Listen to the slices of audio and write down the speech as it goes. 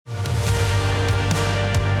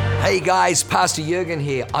Hey guys, Pastor Yeager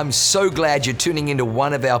here. I'm so glad you're tuning into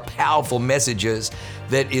one of our powerful messages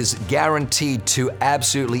that is guaranteed to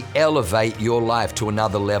absolutely elevate your life to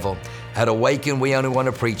another level. At Awaken, we only want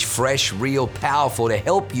to preach fresh, real, powerful to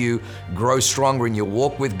help you grow stronger in your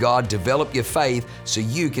walk with God, develop your faith so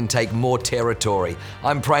you can take more territory.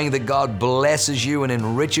 I'm praying that God blesses you and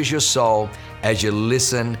enriches your soul as you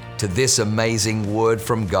listen to this amazing word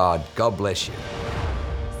from God. God bless you.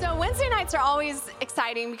 So Wednesday nights are always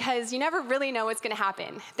exciting because you never really know what's going to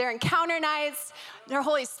happen. They're encounter nights, they're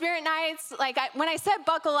Holy Spirit nights. When I said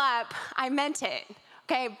buckle up, I meant it,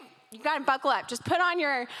 okay? You got to buckle up. Just put on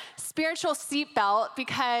your spiritual seatbelt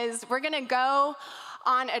because we're going to go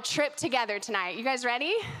on a trip together tonight. You guys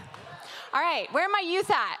ready? All right, where are my youth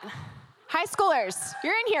at? High schoolers,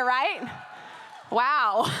 you're in here, right?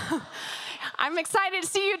 Wow. I'm excited to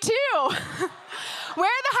see you too. Where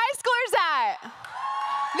are the high schoolers at?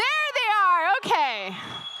 There they are, okay.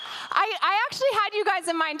 I actually had you guys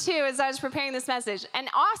in mind too as I was preparing this message. And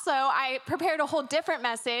also, I prepared a whole different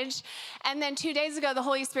message. And then 2 days ago, the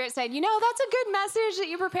Holy Spirit said, you know, that's a good message that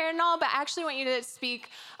you prepared and all, but I actually want you to speak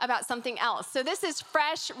about something else. So this is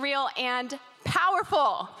fresh, real, and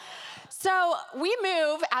powerful. So we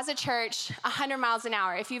move as a church 100 miles an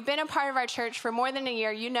hour. If you've been a part of our church for more than a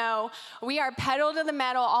year, you know we are pedal to the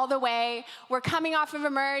metal all the way. We're coming off of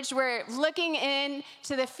Emerge. We're looking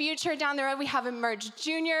into the future down the road. We have Emerge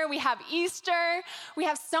Junior. We have Easter. We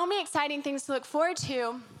have so many exciting things to look forward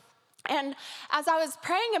to. And as I was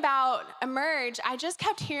praying about Emerge, I just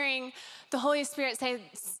kept hearing the Holy Spirit say,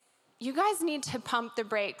 you guys need to pump the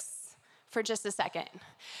brakes for just a second.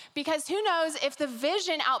 Because who knows, if the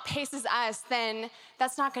vision outpaces us, then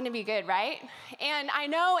that's not going to be good, right? And I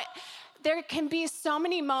know there can be so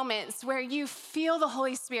many moments where you feel the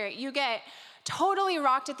Holy Spirit. You get totally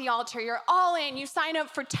rocked at the altar. You're all in. You sign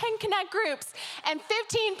up for 10 Connect groups and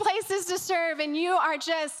 15 places to serve, and you are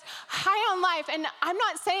just high on life. And I'm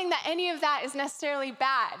not saying that any of that is necessarily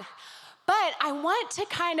bad. But I want to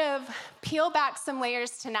kind of peel back some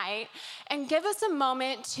layers tonight and give us a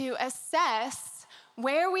moment to assess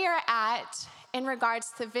where we are at in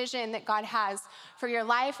regards to the vision that God has for your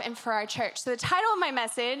life and for our church. So the title of my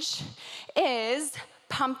message is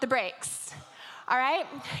Pump the Brakes. All right?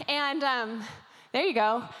 And there you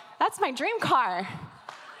go. That's my dream car.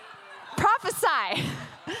 Prophesy.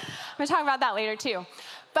 I'm going to talk about that later too.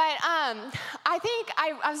 But I think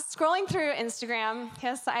I was scrolling through Instagram.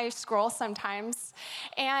 Yes, I scroll sometimes.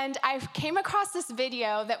 And I came across this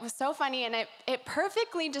video that was so funny, and it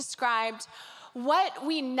perfectly described what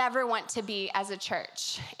we never want to be as a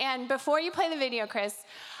church. And before you play the video, Chris,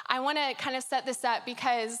 I want to kind of set this up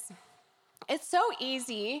because it's so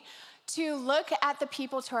easy to look at the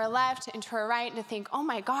people to our left and to our right and to think, oh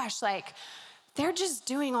my gosh, like, they're just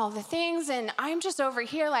doing all the things, and I'm just over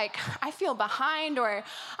here like I feel behind, or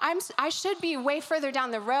I should be way further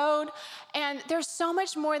down the road. And there's so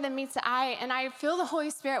much more than meets the eye, and I feel the Holy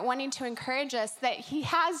Spirit wanting to encourage us that He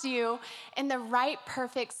has you in the right,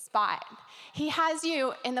 perfect spot. He has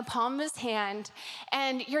you in the palm of His hand,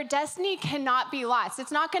 and your destiny cannot be lost.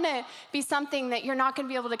 It's not going to be something that you're not going to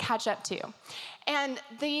be able to catch up to. And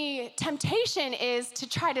the temptation is to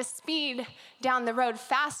try to speed down the road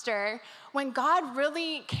faster when God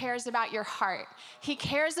really cares about your heart. He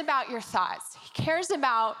cares about your thoughts. He cares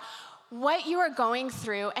about what you are going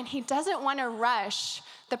through, and He doesn't want to rush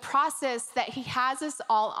the process that He has us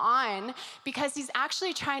all on, because He's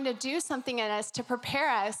actually trying to do something in us to prepare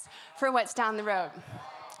us for what's down the road.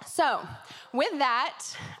 So with that,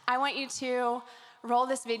 I want you to roll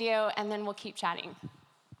this video, and then we'll keep chatting.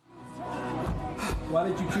 Why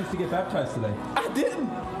did you choose to get baptized today? I didn't.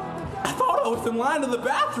 I thought I was in line to the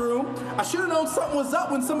bathroom. I should have known something was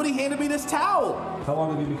up when somebody handed me this towel. How long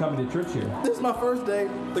have you been coming to church here? This is my first day.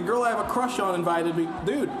 The girl I have a crush on invited me.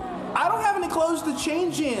 Dude, I don't have any clothes to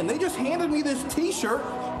change in. They just handed me this t-shirt.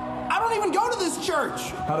 I don't even go to this church.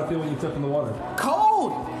 How'd it feel when you stepped in the water?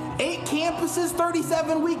 Cold. 8 campuses,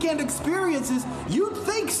 37 weekend experiences. You'd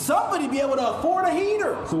think somebody'd be able to afford a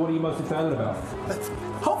heater. So what are you most excited about?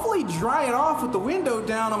 Hopefully dry it off with the window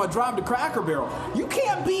down on my drive to Cracker Barrel. You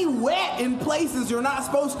can't be wet in places you're not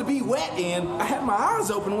supposed to be wet in. I had my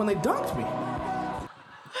eyes open when they dunked me. How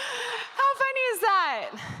funny is that?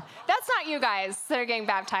 That's not you guys that are getting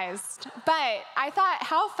baptized. But I thought,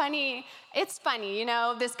 how funny. It's funny, you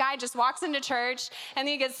know, this guy just walks into church, and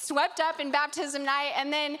then he gets swept up in baptism night,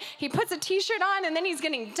 and then he puts a t-shirt on, and then he's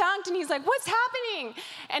getting dunked, and he's like, what's happening?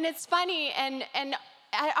 And it's funny, and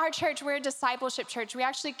at our church, we're a discipleship church. We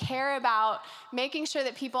actually care about making sure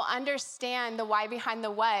that people understand the why behind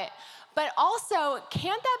the what. But also,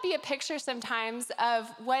 can't that be a picture sometimes of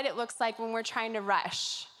what it looks like when we're trying to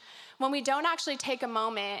rush? when we don't actually take a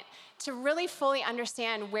moment to really fully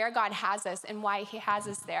understand where God has us and why he has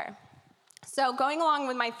us there. So going along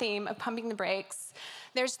with my theme of pumping the brakes,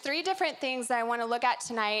 there's 3 different things that I want to look at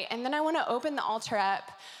tonight, and then I want to open the altar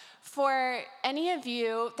up for any of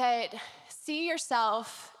you that see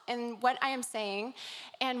yourself in what I am saying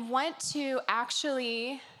and want to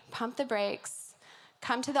actually pump the brakes,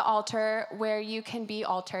 come to the altar where you can be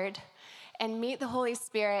altered, and meet the Holy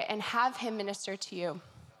Spirit and have him minister to you.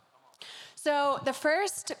 So the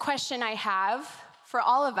first question I have for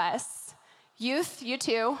all of us, youth, you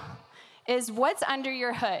too, is what's under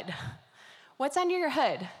your hood? What's under your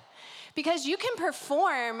hood? Because you can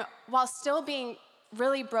perform while still being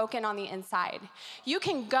really broken on the inside. You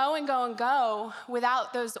can go and go and go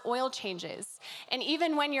without those oil changes. And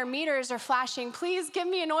even when your meters are flashing, please give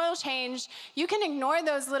me an oil change, you can ignore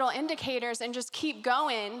those little indicators and just keep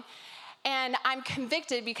going. And I'm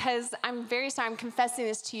convicted because I'm very sorry, I'm confessing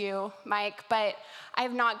this to you, Mike, but I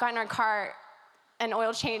have not gotten our car an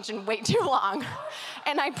oil change in way too long.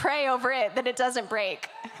 And I pray over it that it doesn't break.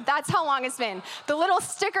 That's how long it's been. The little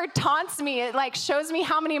sticker taunts me. It like shows me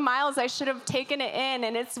how many miles I should have taken it in,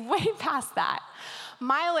 and it's way past that.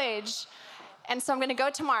 Mileage. And so I'm gonna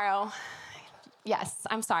go tomorrow. Yes,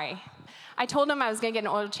 I'm sorry. I told him I was gonna get an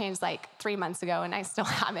oil change like 3 months ago, and I still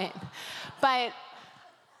haven't. But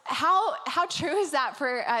how true is that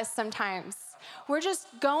for us sometimes? We're just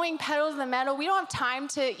going pedal to the metal. We don't have time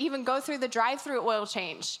to even go through the drive-through oil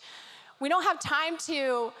change. We don't have time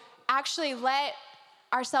to actually let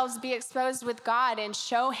ourselves be exposed with God and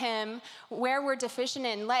show him where we're deficient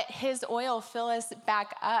in, let his oil fill us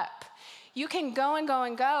back up. You can go and go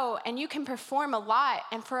and go, and you can perform a lot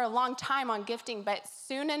and for a long time on gifting, but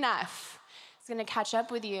soon enough, it's gonna catch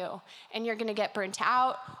up with you, and you're gonna get burnt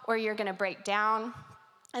out, or you're gonna break down.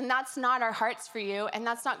 And that's not our hearts for you, and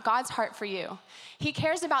that's not God's heart for you. He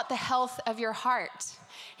cares about the health of your heart.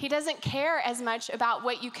 He doesn't care as much about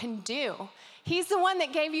what you can do. He's the one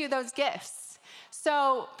that gave you those gifts.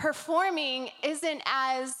 So performing isn't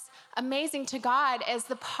as amazing to God as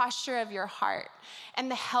the posture of your heart and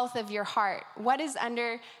the health of your heart. What is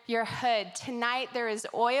under your hood? Tonight there is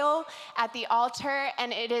oil at the altar,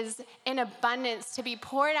 and it is in abundance to be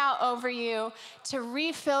poured out over you, to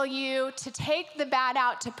refill you, to take the bad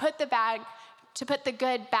out, to put the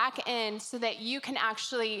good back in so that you can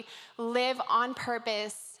actually live on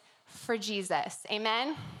purpose for Jesus.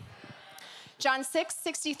 Amen? John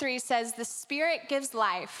 6:63 says, "The Spirit gives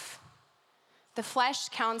life. The flesh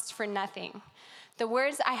counts for nothing. The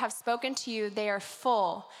words I have spoken to you, they are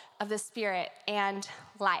full of the Spirit and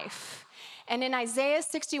life." And in Isaiah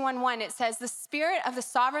 61:1, it says, "The Spirit of the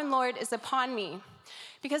sovereign Lord is upon me,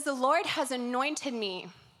 because the Lord has anointed me."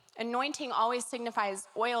 Anointing always signifies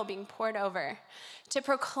oil being poured over. "To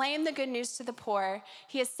proclaim the good news to the poor.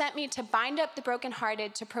 He has sent me to bind up the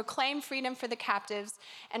brokenhearted, to proclaim freedom for the captives,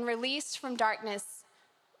 and release from darkness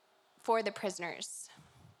for the prisoners."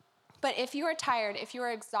 But if you are tired, if you are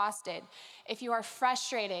exhausted, if you are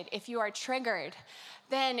frustrated, if you are triggered,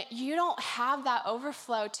 then you don't have that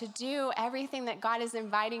overflow to do everything that God is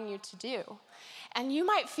inviting you to do. And you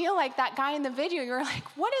might feel like that guy in the video. You're like,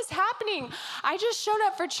 what is happening? I just showed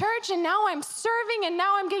up for church, and now I'm serving, and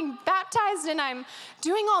now I'm getting baptized, and I'm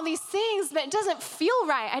doing all these things, but it doesn't feel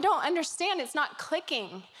right. I don't understand. It's not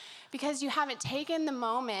clicking because you haven't taken the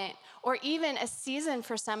moment, or even a season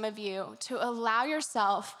for some of you, to allow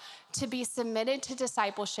yourself to be submitted to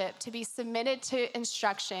discipleship, to be submitted to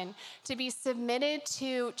instruction, to be submitted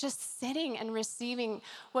to just sitting and receiving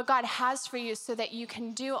what God has for you so that you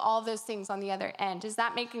can do all those things on the other end. Is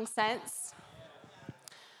that making sense?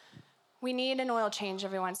 We need an oil change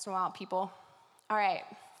every once in a while, people. All right,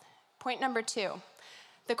 point number 2.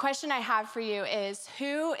 The question I have for you is,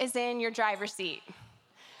 who is in your driver's seat?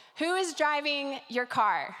 Who is driving your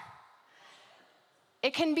car?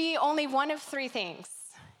 It can be only one of 3 things.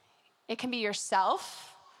 It can be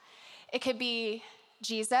yourself, it could be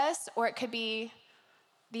Jesus, or it could be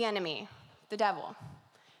the enemy, the devil.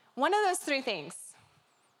 One of those 3 things.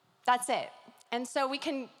 That's it. And so we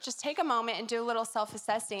can just take a moment and do a little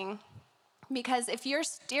self-assessing, because if you're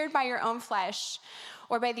steered by your own flesh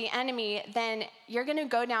or by the enemy, then you're gonna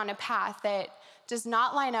go down a path that does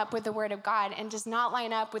not line up with the word of God and does not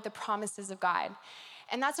line up with the promises of God.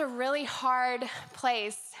 And that's a really hard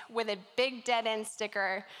place with a big dead end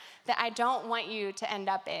sticker that I don't want you to end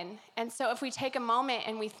up in. And so if we take a moment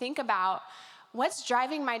and we think about what's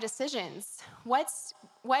driving my decisions, what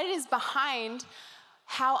is behind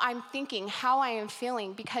how I'm thinking, how I am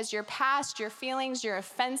feeling, because your past, your feelings, your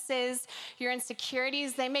offenses, your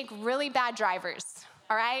insecurities, they make really bad drivers,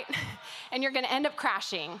 all right? And you're gonna end up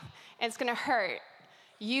crashing, and it's gonna hurt.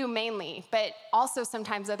 you mainly, but also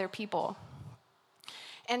sometimes other people.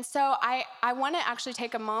 And so I want to actually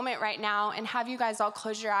take a moment right now and have you guys all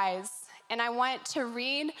close your eyes. And I want to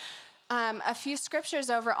read a few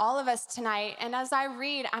scriptures over all of us tonight. And as I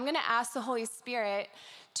read, I'm going to ask the Holy Spirit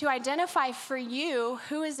to identify for you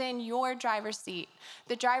who is in your driver's seat,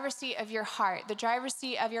 the driver's seat of your heart, the driver's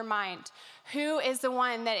seat of your mind. Who is the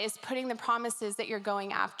one that is putting the promises that you're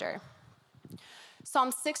going after?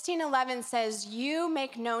 Psalm 16:11 says, "You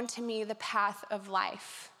make known to me the path of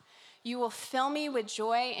life. You will fill me with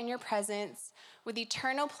joy in your presence, with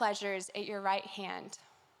eternal pleasures at your right hand."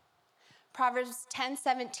 Proverbs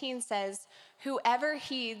 10:17 says, "Whoever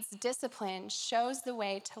heeds discipline shows the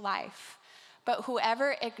way to life, but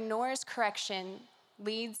whoever ignores correction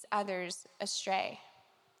leads others astray."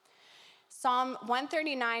 Psalm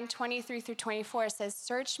 139:23-24 says,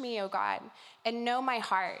 "Search me, O God, and know my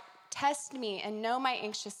heart. Test me and know my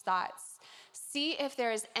anxious thoughts. See if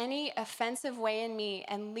there is any offensive way in me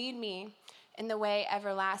and lead me in the way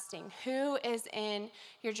everlasting." Who is in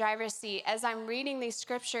your driver's seat? As I'm reading these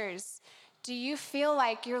scriptures, do you feel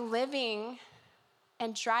like you're living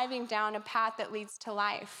and driving down a path that leads to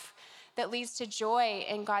life, that leads to joy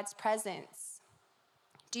in God's presence?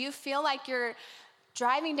 Do you feel like you're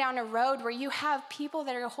driving down a road where you have people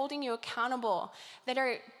that are holding you accountable,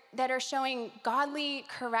 that are showing godly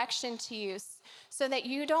correction to you so that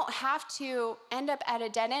you don't have to end up at a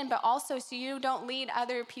dead end, but also so you don't lead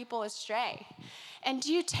other people astray? And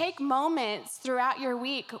do you take moments throughout your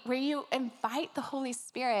week where you invite the Holy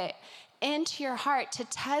Spirit into your heart to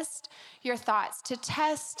test your thoughts, to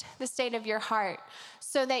test the state of your heart,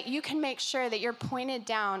 so that you can make sure that you're pointed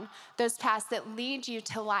down those paths that lead you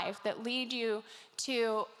to life, that lead you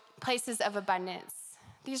to places of abundance?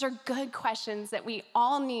 These are good questions that we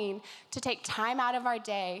all need to take time out of our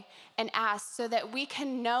day and ask so that we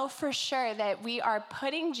can know for sure that we are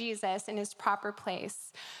putting Jesus in his proper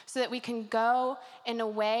place, so that we can go in a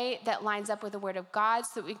way that lines up with the word of God,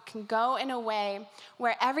 so that we can go in a way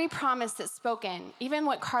where every promise that's spoken, even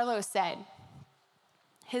what Carlos said,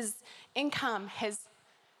 his income has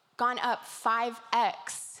gone up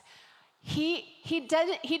 5x. He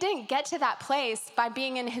didn't get to that place by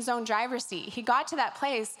being in his own driver's seat. He got to that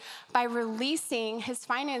place by releasing his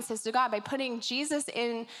finances to God, by putting Jesus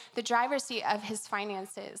in the driver's seat of his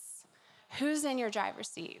finances. Who's in your driver's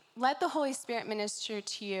seat? Let the Holy Spirit minister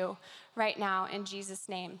to you right now in Jesus'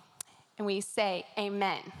 name. And we say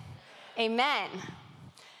amen. Amen.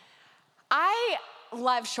 I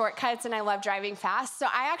love shortcuts and I love driving fast, so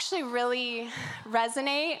I actually really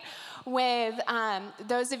resonate with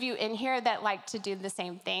those of you in here that like to do the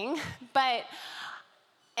same thing.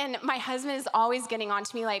 And my husband is always getting on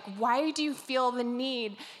to me like, "Why do you feel the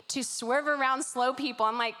need to swerve around slow people?"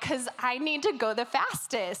 I'm like, "Because I need to go the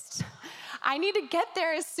fastest. I need to get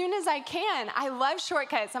there as soon as I can." I love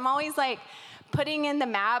shortcuts. I'm always like putting in the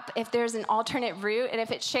map if there's an alternate route, and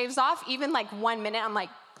if it shaves off even like 1 minute, I'm like,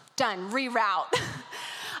 done, reroute.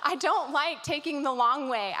 I don't like taking the long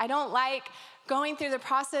way. I don't like going through the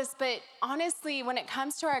process, but honestly, when it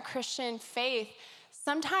comes to our Christian faith,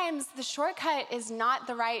 sometimes the shortcut is not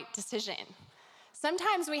the right decision.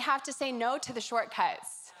 Sometimes we have to say no to the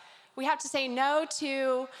shortcuts. We have to say no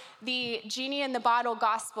to the genie in the bottle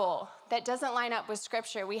gospel that doesn't line up with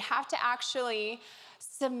scripture. We have to actually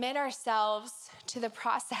submit ourselves to the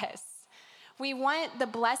process. We want the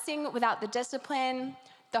blessing without the discipline,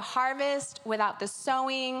 the harvest without the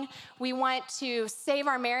sowing. We want to save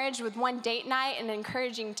our marriage with one date night and an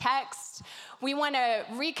encouraging text. We want to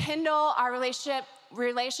rekindle our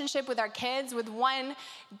relationship with our kids with one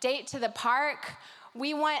date to the park.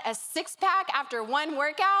 We want a six-pack after one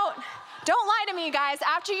workout. Don't lie to me, guys.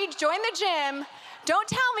 After you join the gym, don't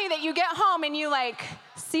tell me that you get home and you like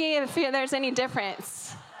see if there's any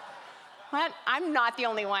difference. What? I'm not the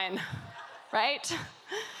only one, right?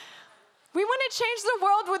 We want to change the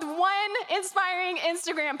world with one inspiring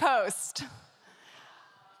Instagram post.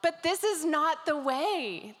 But this is not the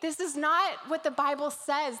way. This is not what the Bible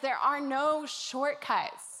says. There are no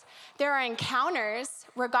shortcuts. There are encounters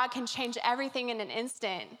where God can change everything in an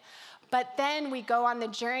instant. But then we go on the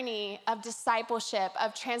journey of discipleship,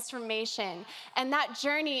 of transformation. And that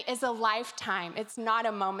journey is a lifetime. It's not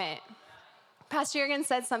a moment. Pastor Yeager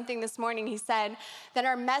said something this morning. He said that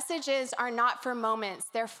our messages are not for moments.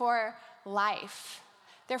 They're for life.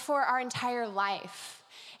 They're for our entire life.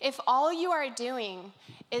 If all you are doing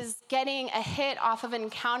is getting a hit off of an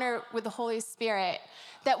encounter with the Holy Spirit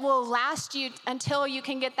that will last you until you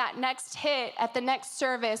can get that next hit at the next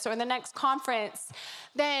service or the next conference,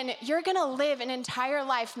 then you're going to live an entire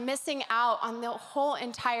life missing out on the whole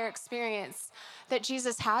entire experience that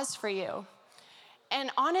Jesus has for you. And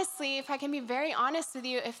honestly, if I can be very honest with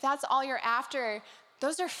you, if that's all you're after,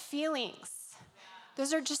 those are feelings.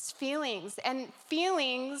 Those are just feelings. And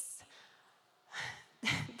feelings,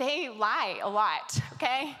 they lie a lot,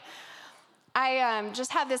 okay? I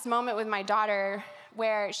just had this moment with my daughter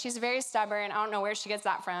where she's very stubborn. I don't know where she gets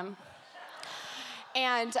that from.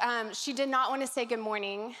 And she did not want to say good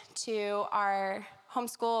morning to our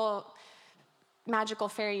homeschool magical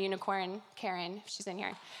fairy unicorn, Karen. She's in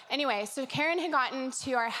here. Anyway, so Karen had gotten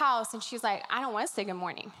to our house, and she's like, I don't want to say good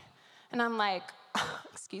morning. And I'm like,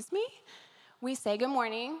 excuse me? We say good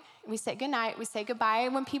morning, we say good night, we say goodbye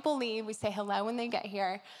when people leave, we say hello when they get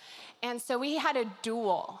here. And so we had a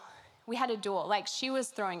duel. Like, she was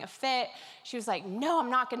throwing a fit. She was like, no, I'm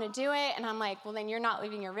not going to do it. And I'm like, well, then you're not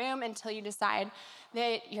leaving your room until you decide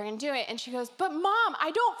that you're going to do it. And she goes, but Mom,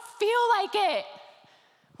 I don't feel like it.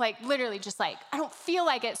 Like, literally just like, I don't feel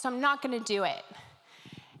like it, so I'm not going to do it.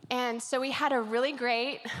 And so we had a really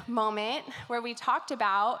great moment where we talked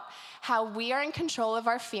about how we are in control of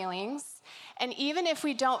our feelings. And even if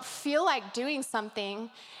we don't feel like doing something,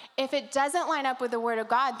 if it doesn't line up with the Word of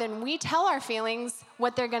God, then we tell our feelings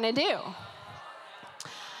what they're going to do.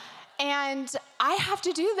 And I have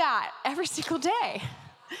to do that every single day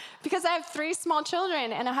because I have 3 small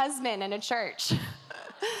children and a husband and a church.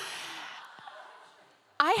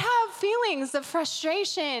 I have feelings of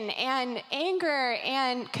frustration and anger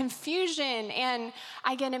and confusion, and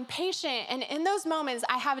I get impatient. And in those moments,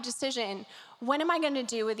 I have a decision. What am I going to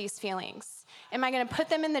do with these feelings? Am I going to put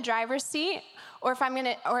them in the driver's seat, or am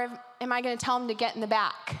I going to tell them to get in the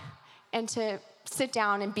back and to sit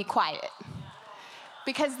down and be quiet?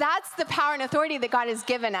 Because that's the power and authority that God has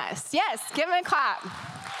given us. Yes, give him a clap.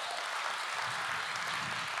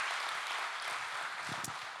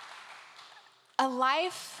 A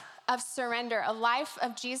life of surrender, a life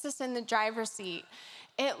of Jesus in the driver's seat,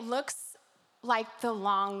 it looks like the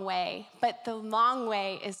long way, but the long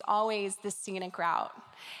way is always the scenic route.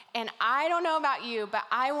 And I don't know about you, but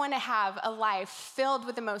I want to have a life filled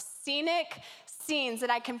with the most scenic scenes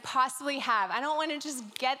that I can possibly have. I don't want to just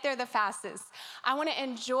get there the fastest. I want to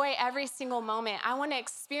enjoy every single moment. I want to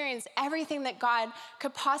experience everything that God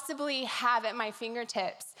could possibly have at my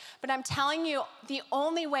fingertips. But I'm telling you, the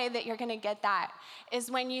only way that you're going to get that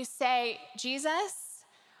is when you say, Jesus,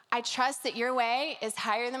 I trust that your way is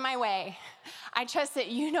higher than my way. I trust that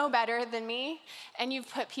you know better than me, and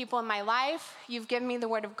you've put people in my life. You've given me the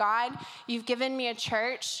Word of God. You've given me a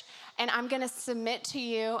church, and I'm going to submit to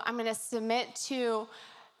you. I'm going to submit to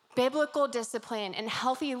biblical discipline and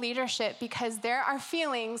healthy leadership because there are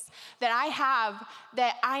feelings that I have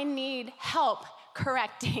that I need help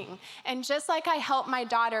correcting. And just like I helped my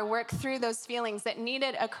daughter work through those feelings that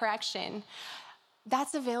needed a correction,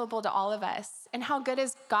 that's available to all of us. And how good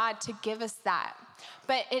is God to give us that?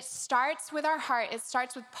 But it starts with our heart. It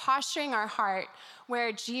starts with posturing our heart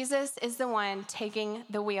where Jesus is the one taking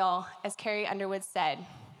the wheel, as Carrie Underwood said.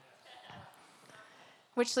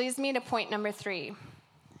 Which leads me to point number 3.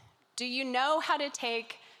 Do you know how to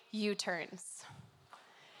take U-turns?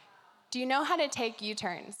 Do you know how to take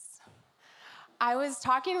U-turns? I was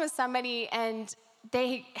talking with somebody and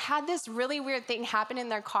they had this really weird thing happen in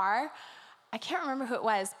their car. I can't remember who it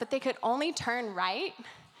was, but they could only turn right.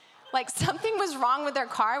 Like something was wrong with their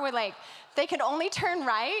car where like they could only turn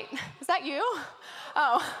right. Is that you?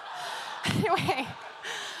 Oh, anyway.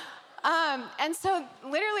 And so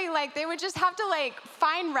literally like they would just have to like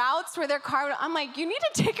find routes where their car would, I'm like, you need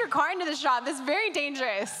to take your car into the shop. This is very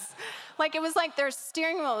dangerous. Like it was like their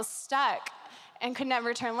steering wheel was stuck and could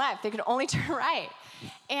never turn left. They could only turn right.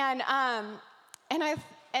 And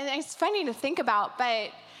it's funny to think about,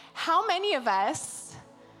 but how many of us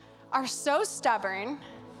are so stubborn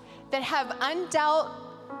that have undealt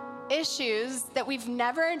issues that we've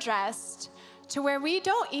never addressed to where we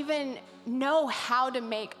don't even know how to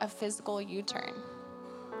make a physical U-turn?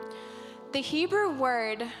 The Hebrew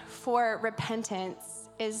word for repentance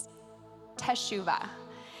is teshuvah.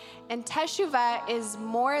 And teshuvah is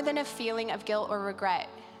more than a feeling of guilt or regret.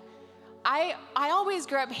 I always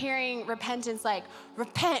grew up hearing repentance like,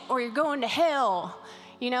 repent or you're going to hell.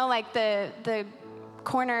 You know, like the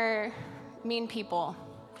corner mean people.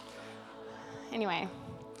 Anyway.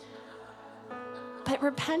 But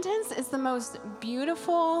repentance is the most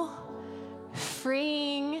beautiful,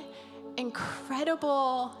 freeing,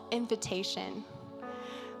 incredible invitation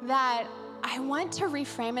that I want to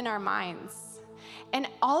reframe in our minds. And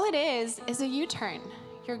all it is a U-turn.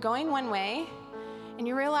 You're going one way, and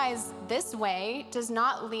you realize this way does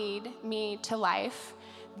not lead me to life.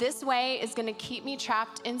 This way is going to keep me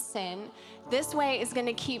trapped in sin. This way is going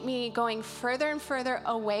to keep me going further and further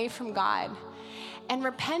away from God. And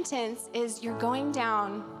repentance is you're going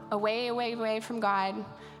down away, away, away from God.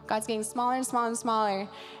 God's getting smaller and smaller and smaller.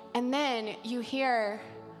 And then you hear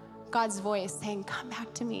God's voice saying, come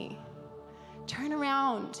back to me. Turn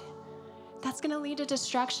around. That's going to lead to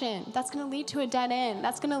destruction. That's going to lead to a dead end.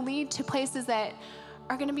 That's going to lead to places that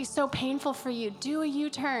are going to be so painful for you. Do a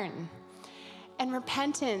U-turn. And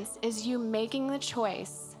repentance is you making the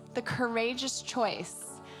choice, the courageous choice,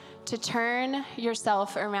 to turn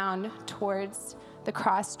yourself around towards the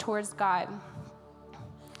cross, towards God.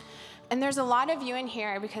 And there's a lot of you in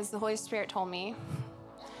here, because the Holy Spirit told me,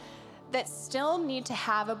 that still need to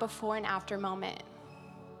have a before and after moment.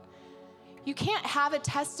 You can't have a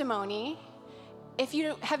testimony if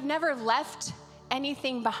you have never left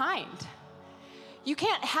anything behind. You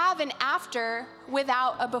can't have an after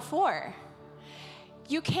without a before.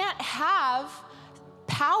 You can't have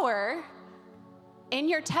power in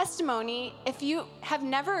your testimony if you have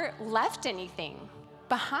never left anything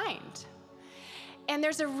behind. And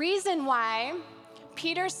there's a reason why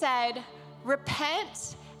Peter said,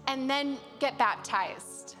 repent and then get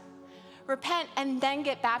baptized. Repent and then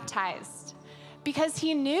get baptized. Because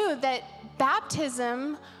he knew that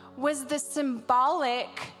baptism was the symbolic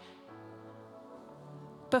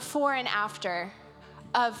before and after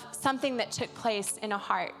of something that took place in a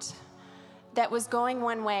heart that was going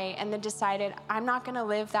one way and then decided, I'm not going to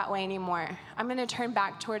live that way anymore. I'm going to turn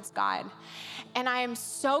back towards God. And I am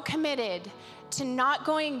so committed to not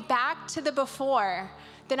going back to the before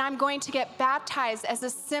that I'm going to get baptized as a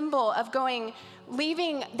symbol of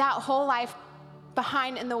leaving that whole life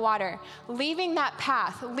behind in the water, leaving that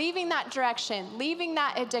path, leaving that direction, leaving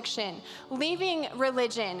that addiction, leaving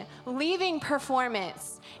religion, leaving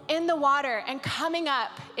performance in the water and coming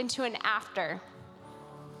up into an after.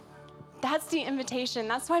 That's the invitation.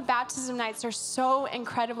 That's why baptism nights are so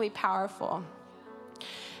incredibly powerful.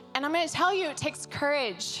 And I'm going to tell you, it takes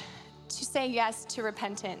courage to say yes to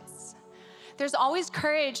repentance. There's always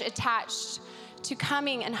courage attached to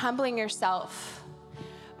coming and humbling yourself.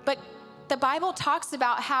 But the Bible talks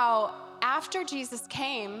about how after Jesus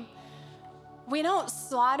came, we don't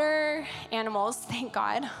slaughter animals, thank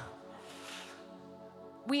God.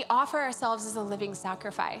 We offer ourselves as a living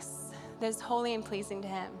sacrifice that is holy and pleasing to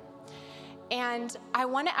him. And I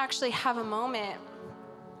want to actually have a moment,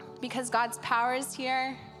 because God's power is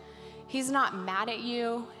here. He's not mad at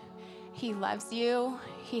you. He loves you.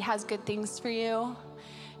 He has good things for you.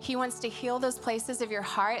 He wants to heal those places of your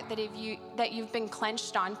heart that you've been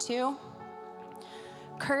clenched onto.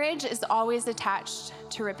 Courage is always attached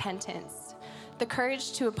to repentance. The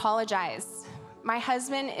courage to apologize. My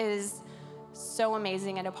husband is so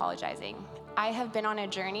amazing at apologizing. I have been on a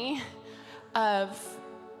journey of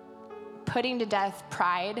putting to death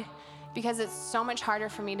pride, because it's so much harder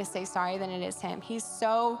for me to say sorry than it is him. He's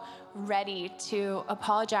so ready to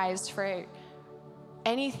apologize for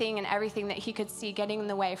anything and everything that he could see getting in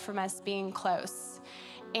the way from us being close.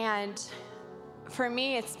 And for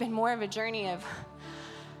me, it's been more of a journey of,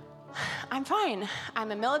 I'm fine. I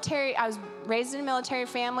was raised in a military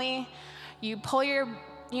family. You pull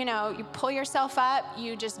yourself up,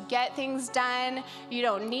 you just get things done. You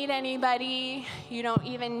don't need anybody. You don't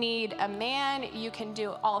even need a man. You can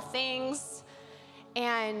do all things.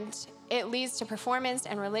 And it leads to performance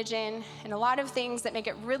and religion and a lot of things that make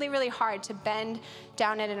it really, really hard to bend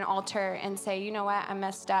down at an altar and say, you know what, I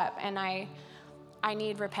messed up and I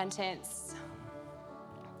need repentance.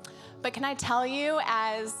 But can I tell you,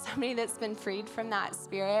 as somebody that's been freed from that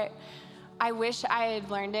spirit, I wish I had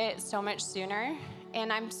learned it so much sooner.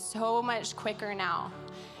 And I'm so much quicker now.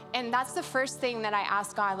 And that's the first thing that I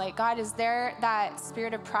ask God, like, God, is there that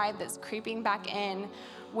spirit of pride that's creeping back in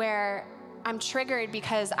where I'm triggered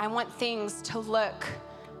because I want things to look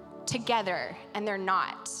together and they're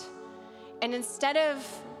not? And instead of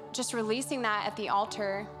just releasing that at the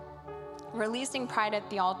altar, releasing pride at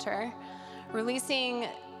the altar, releasing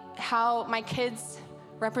how my kids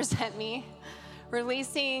represent me,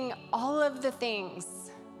 releasing all of the things,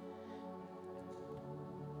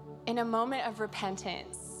 in a moment of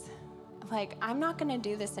repentance, like, I'm not going to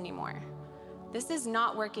do this anymore. This is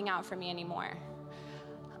not working out for me anymore.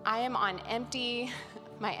 I am on empty,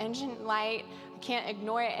 my engine light, I can't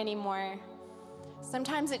ignore it anymore.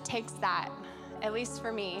 Sometimes it takes that, at least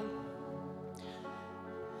for me.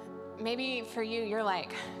 Maybe for you, you're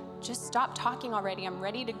like, just stop talking already. I'm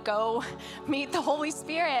ready to go meet the Holy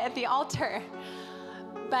Spirit at the altar.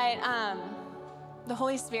 But the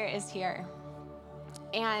Holy Spirit is here.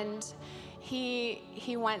 And he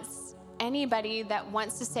wants anybody that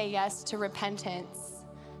wants to say yes to repentance,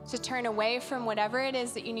 to turn away from whatever it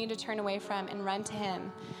is that you need to turn away from and run to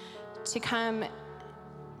him, to come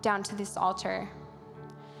down to this altar.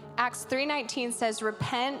 Acts 3:19 says,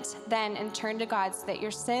 repent then and turn to God so that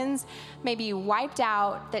your sins may be wiped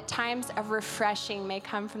out, that times of refreshing may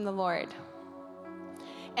come from the Lord.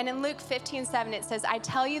 And in Luke 15:7, it says, I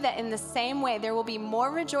tell you that in the same way there will be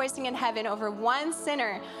more rejoicing in heaven over one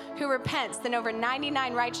sinner who repents than over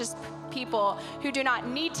 99 righteous people who do not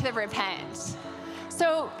need to repent.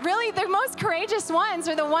 So really, the most courageous ones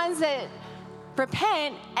are the ones that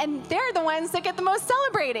repent, and they're the ones that get the most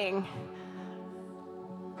celebrating.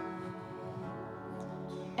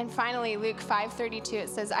 And finally, Luke 5:32, it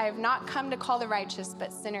says, I have not come to call the righteous,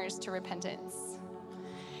 but sinners to repentance.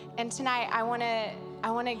 And tonight, I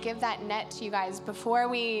want to give that net to you guys before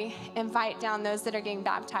we invite down those that are getting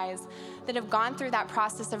baptized, that have gone through that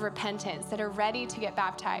process of repentance, that are ready to get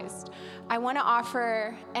baptized. I want to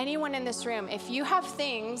offer anyone in this room, if you have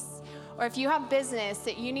things or if you have business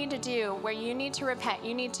that you need to do where you need to repent,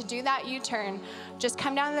 you need to do that U-turn, just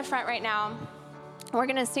come down to the front right now. We're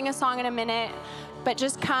going to sing a song in a minute, but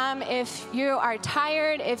just come if you are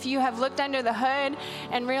tired, if you have looked under the hood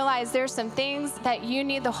and realized there's some things that you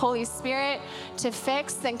need the Holy Spirit to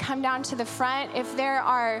fix, then come down to the front. If there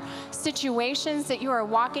are situations that you are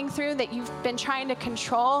walking through that you've been trying to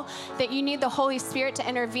control, that you need the Holy Spirit to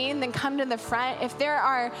intervene, then come to the front. If there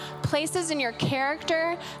are places in your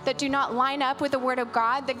character that do not line up with the Word of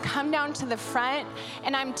God, then come down to the front.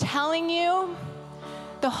 And I'm telling you,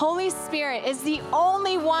 the Holy Spirit is the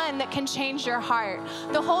only one that can change your heart.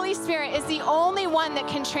 The Holy Spirit is the only one that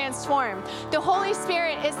can transform. The Holy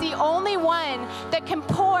Spirit is the only one that can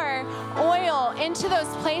pour oil into those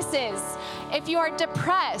places. If you are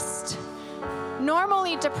depressed,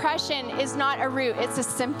 normally depression is not a root, it's a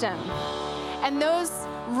symptom. And those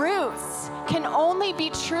roots can only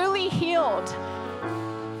be truly healed.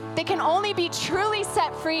 They can only be truly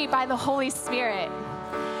set free by the Holy Spirit.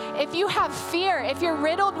 If you have fear, if you're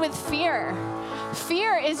riddled with fear,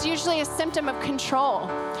 fear is usually a symptom of control.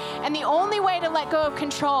 And the only way to let go of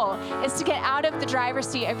control is to get out of the driver's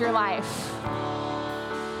seat of your life.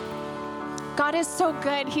 God is so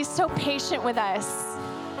good. He's so patient with us.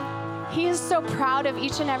 He is so proud of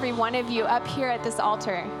each and every one of you up here at this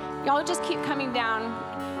altar. Y'all just keep coming down.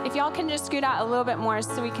 If y'all can just scoot out a little bit more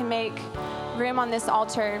so we can make room on this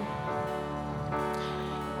altar.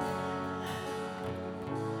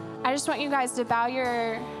 I just want you guys to bow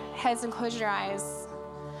your heads and close your eyes.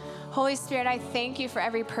 Holy Spirit, I thank you for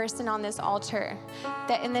every person on this altar,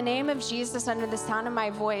 that in the name of Jesus, under the sound of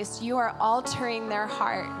my voice, you are altering their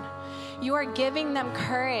heart. You are giving them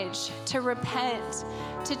courage to repent,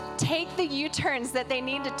 to take the U-turns that they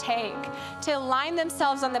need to take, to align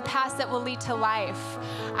themselves on the path that will lead to life.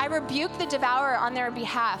 I rebuke the devourer on their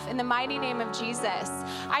behalf in the mighty name of Jesus.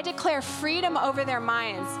 I declare freedom over their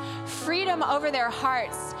minds, freedom over their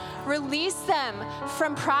hearts. Release them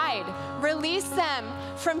from pride. Release them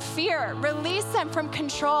from fear. Release them from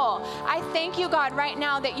control. I thank you, God, right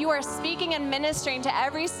now that you are speaking and ministering to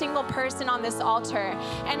every single person on this altar.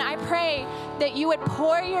 And I pray that you would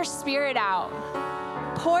pour your Spirit out.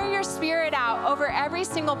 Pour your Spirit out over every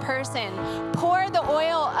single person. Pour the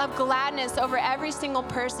oil of gladness over every single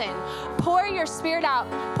person. Pour your Spirit out.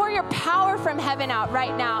 Pour your power from heaven out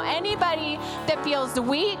right now. Anybody that feels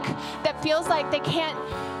weak, that feels like they can't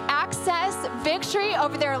access victory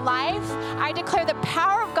over their life, I declare the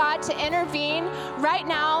power of God to intervene right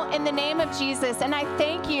now in the name of Jesus. And I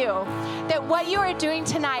thank you that what you are doing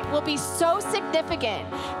tonight will be so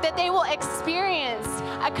significant that they will experience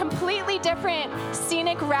a completely different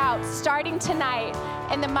scenic route starting tonight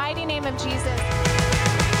in the mighty name of Jesus.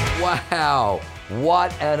 Wow,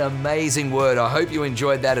 what an amazing word. I hope you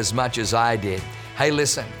enjoyed that as much as I did. Hey,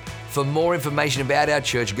 listen, for more information about our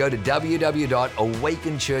church, go to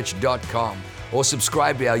www.awakenchurch.com or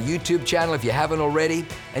subscribe to our YouTube channel if you haven't already,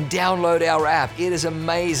 and download our app. It is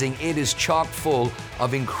amazing. It is chock full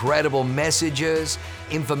of incredible messages,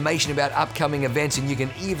 information about upcoming events, and you can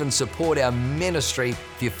even support our ministry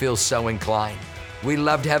if you feel so inclined. We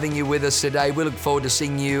loved having you with us today. We look forward to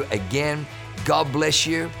seeing you again. God bless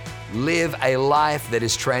you. Live a life that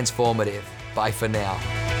is transformative. Bye for now.